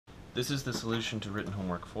This is the solution to written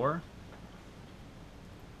homework 4.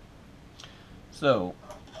 So,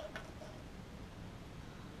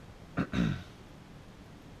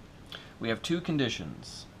 we have two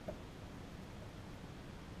conditions.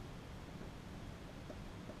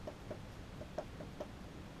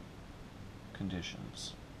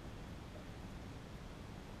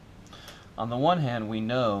 On the one hand, we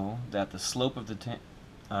know that the slope of the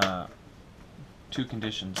two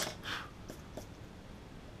conditions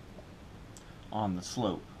on the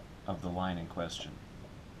slope of the line in question.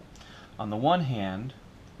 On the one hand,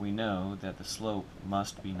 we know that the slope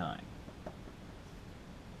must be 9.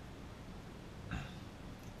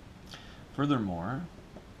 Furthermore,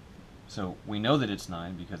 so we know that it's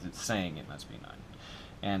 9 because it's saying it must be 9.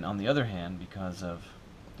 And on the other hand, because of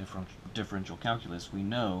differential calculus, we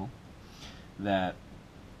know that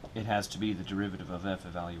it has to be the derivative of f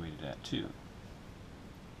evaluated at 2.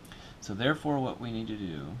 So therefore what we need to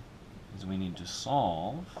do is we need to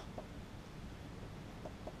solve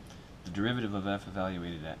the derivative of f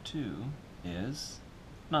evaluated at 2 is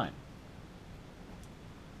 9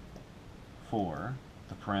 for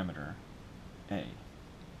the parameter a.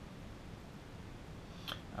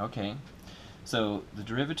 Okay, so the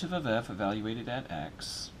derivative of f evaluated at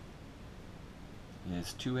x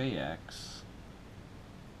is 2ax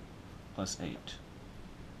plus 8.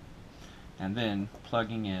 And then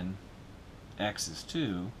plugging in x is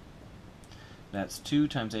 2, that's 2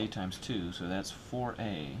 times a times 2, so that's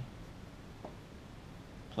 4a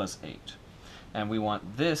plus 8. And we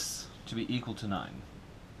want this to be equal to 9.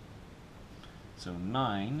 So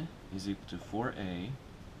 9 is equal to 4a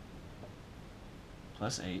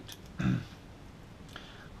plus 8.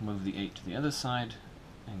 Move the 8 to the other side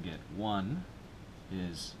and get 1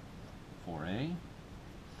 is 4a,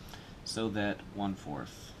 so that 1/4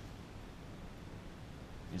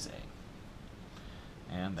 is a.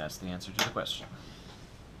 And that's the answer to the question.